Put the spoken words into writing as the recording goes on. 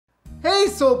Hey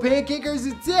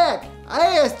SoulPancakers, it's Zach.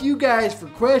 I asked you guys for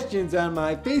questions on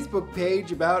my Facebook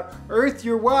page about Earth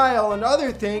Your While and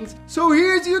other things, so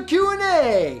here's your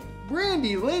Q&A.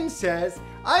 Brandy Lynn says,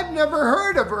 I've never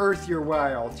heard of Earth Your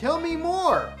While. Tell me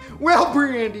more. Well,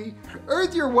 Brandy,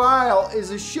 Earth Your While is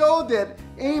a show that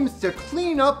aims to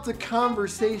clean up the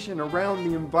conversation around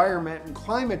the environment and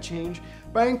climate change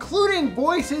by including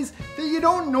voices that you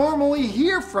don't normally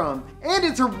hear from. And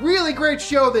it's a really great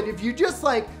show that if you just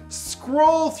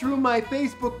scroll through my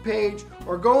Facebook page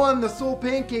or go on the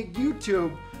SoulPancake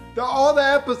YouTube, all the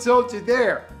episodes are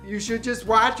there. You should just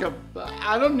watch them.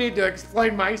 I don't need to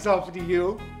explain myself to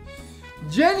you.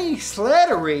 Jenny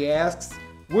Slattery asks,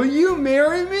 will you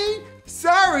marry me?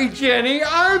 Sorry, Jenny,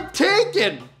 I'm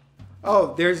taken.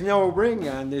 Oh, there's no ring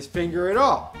on this finger at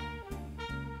all.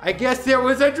 I guess it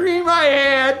was a dream I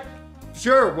had.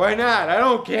 Sure, why not? I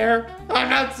don't care. I'm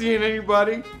not seeing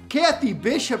anybody. Kathy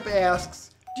Bishop asks,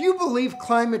 do you believe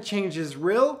climate change is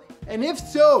real? And if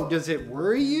so, does it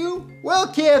worry you? Well,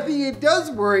 Kathy, it does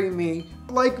worry me.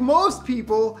 Like most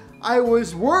people, I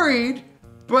was worried,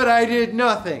 but I did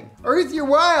nothing. Earth Your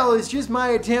While is just my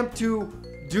attempt to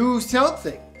do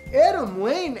something. Adam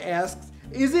Lane asks,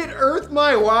 is it Earth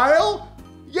My While?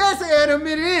 Yes, Adam,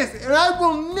 it is, and I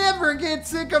will never get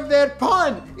sick of that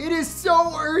pun. It is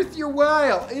so Earth Your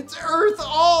While. It's Earth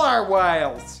all our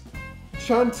whiles.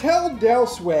 Chantel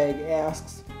Delswag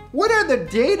asks, what are the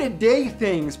day-to-day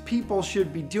things people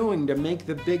should be doing to make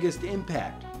the biggest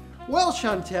impact? Well,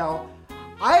 Chantel,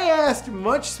 I asked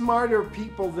much smarter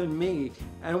people than me,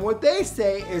 and what they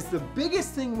say is the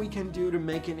biggest thing we can do to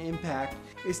make an impact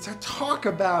is to talk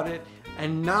about it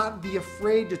and not be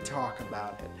afraid to talk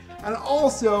about it. And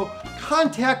also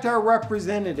contact our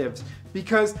representatives,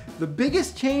 because the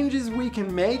biggest changes we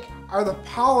can make are the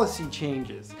policy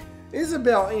changes.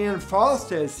 Isabel Ann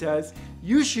Falstad says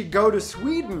you should go to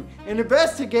Sweden and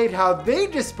investigate how they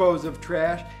dispose of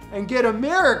trash and get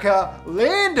America,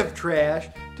 land of trash,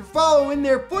 to follow in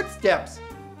their footsteps.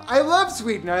 I love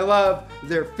Sweden. I love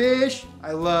their fish.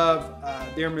 I love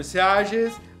their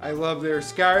massages. I love their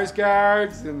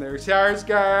Skarsgårds and their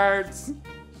Sarsgaards.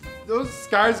 Those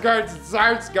Skarsgårds and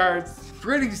Sarsgaards,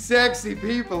 pretty sexy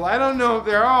people. I don't know if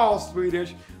they're all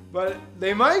Swedish, but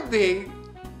they might be.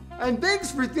 And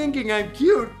thanks for thinking I'm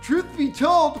cute. Truth be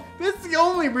told, that's the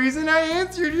only reason I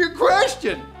answered your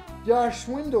question. Josh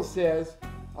Swindle says,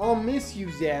 I'll miss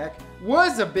you, Zach.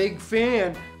 Was a big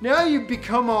fan. Now you've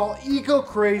become all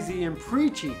eco-crazy and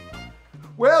preachy.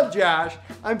 Well, Josh,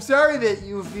 I'm sorry that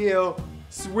you feel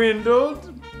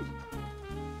swindled,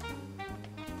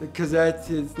 because that's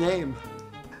his name.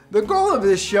 The goal of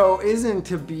this show isn't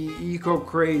to be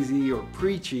eco-crazy or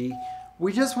preachy.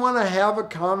 We just want to have a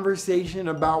conversation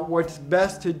about what's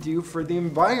best to do for the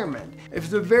environment. If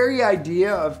the very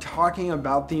idea of talking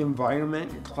about the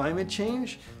environment and climate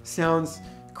change sounds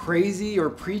crazy or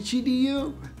preachy to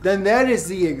you, then that is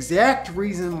the exact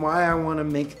reason why I want to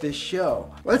make this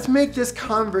show. Let's make this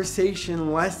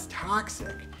conversation less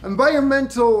toxic.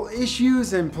 Environmental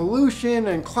issues and pollution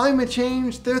and climate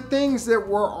change, they're things that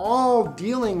we're all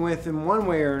dealing with in one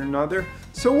way or another.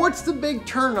 So what's the big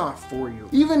turnoff for you?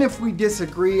 Even if we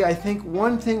disagree, I think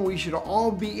one thing we should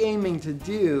all be aiming to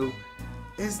do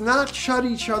is not shut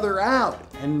each other out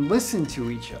and listen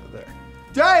to each other.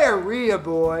 Diarrhea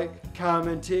Boy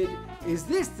commented, is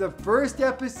this the first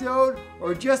episode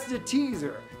or just a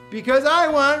teaser? Because I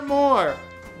want more.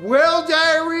 Well,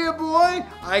 Diarrhea Boy,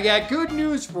 I got good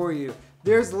news for you.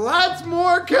 There's lots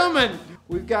more coming.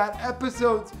 We've got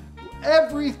episodes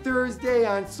every Thursday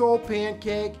on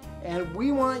SoulPancake, and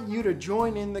we want you to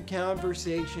join in the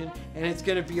conversation, and it's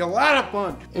going to be a lot of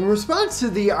fun. In response to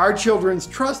the Our Children's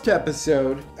Trust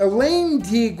episode, Elaine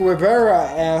D. Guevara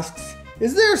asks,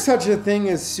 is there such a thing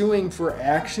as suing for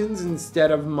actions instead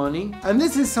of money? And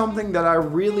this is something that I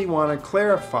really want to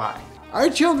clarify. Our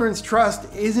Children's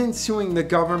Trust isn't suing the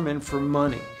government for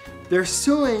money. They're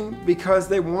suing because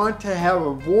they want to have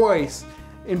a voice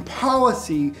in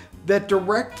policy that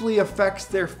directly affects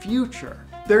their future.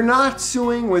 They're not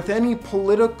suing with any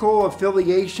political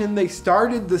affiliation. They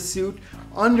started the suit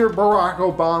under Barack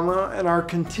Obama and are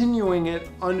continuing it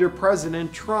under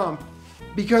President Trump.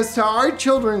 Because to Our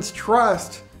Children's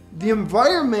Trust, the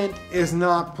environment is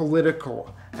not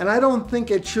political. And I don't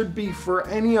think it should be for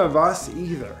any of us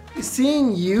either.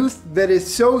 Seeing youth that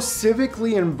is so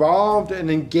civically involved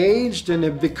and engaged and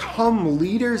have become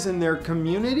leaders in their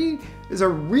community is a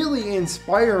really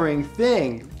inspiring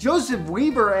thing. Joseph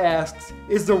Weaver asks,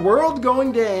 is the world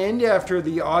going to end after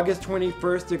the August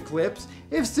 21st eclipse?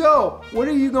 If so, what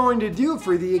are you going to do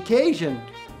for the occasion?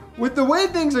 With the way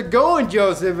things are going,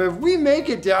 Joseph, if we make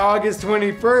it to August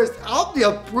 21st, I'll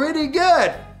feel pretty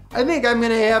good. I think I'm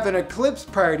gonna have an eclipse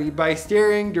party by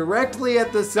staring directly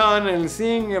at the sun and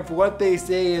seeing if what they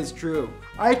say is true.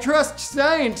 I trust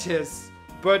scientists,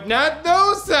 but not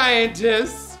those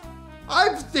scientists.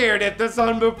 I've stared at the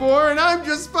sun before and I'm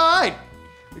just fine.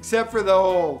 Except for the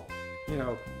whole,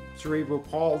 cerebral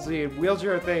palsy and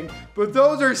wheelchair thing, but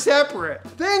those are separate.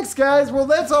 Thanks guys, well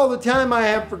that's all the time I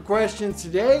have for questions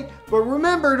today, but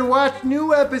remember to watch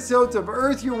new episodes of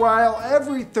Earth Your While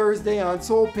every Thursday on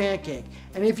SoulPancake.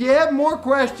 And if you have more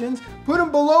questions, put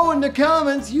them below in the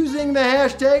comments using the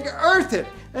hashtag EarthIt,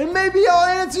 and maybe I'll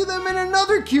answer them in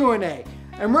another Q&A.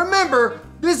 And remember,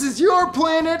 this is your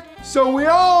planet, so we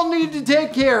all need to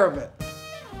take care of it.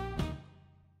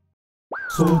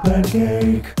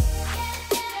 SoulPancake.